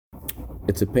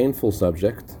It's a painful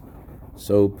subject,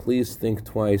 so please think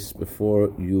twice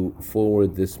before you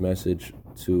forward this message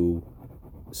to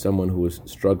someone who is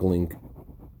struggling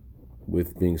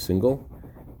with being single.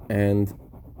 And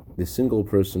the single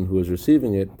person who is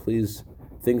receiving it, please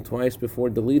think twice before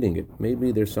deleting it.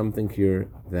 Maybe there's something here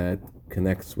that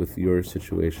connects with your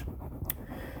situation.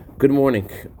 Good morning.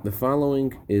 The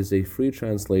following is a free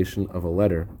translation of a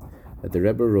letter that the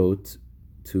Rebbe wrote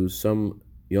to some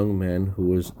young man who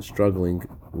was struggling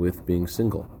with being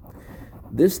single.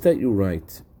 This that you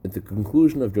write at the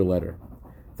conclusion of your letter,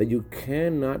 that you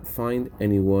cannot find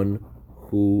anyone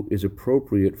who is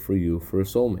appropriate for you for a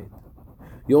soulmate.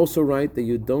 You also write that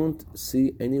you don't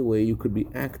see any way you could be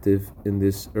active in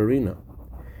this arena.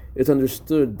 It's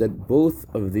understood that both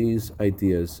of these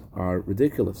ideas are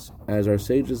ridiculous. As our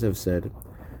sages have said,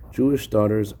 Jewish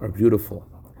daughters are beautiful.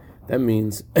 That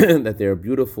means that they are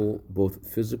beautiful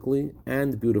both physically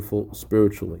and beautiful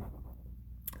spiritually.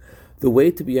 The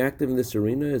way to be active in this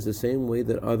arena is the same way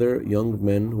that other young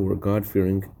men who are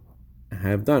God-fearing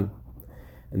have done,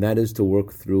 and that is to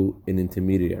work through an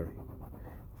intermediary.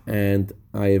 And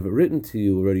I have written to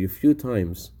you already a few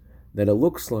times that it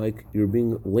looks like you're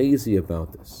being lazy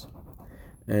about this.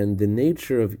 And the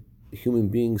nature of human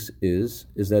beings is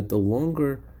that the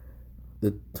longer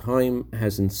the time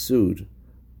has ensued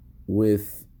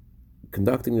with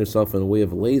conducting yourself in a way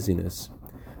of laziness,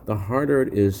 the harder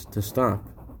it is to stop.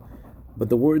 But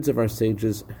the words of our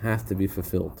sages have to be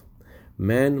fulfilled.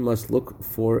 Man must look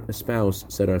for a spouse,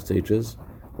 said our sages,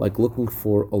 like looking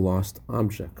for a lost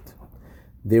object.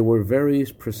 They were very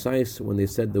precise when they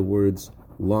said the words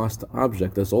lost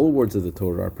object, as all words of the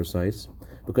Torah are precise,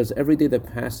 because every day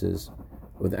that passes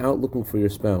without looking for your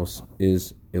spouse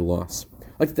is a loss.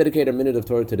 I'd like to dedicate a minute of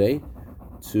Torah today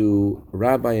to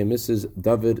Rabbi and Mrs.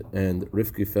 David and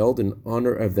Rivki Feld in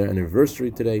honor of their anniversary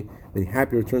today. Many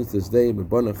happy returns to this day, and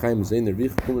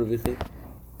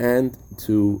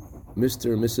to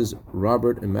Mr. and Mrs.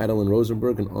 Robert and Madeline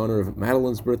Rosenberg in honor of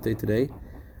Madeline's birthday today,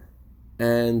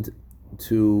 and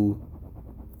to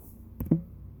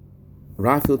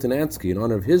Raphael Tanansky in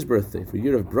honor of his birthday for a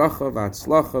year of bracha,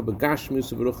 v'atzlacha,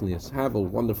 b'gashmius, v'ruchnius. Have a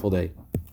wonderful day.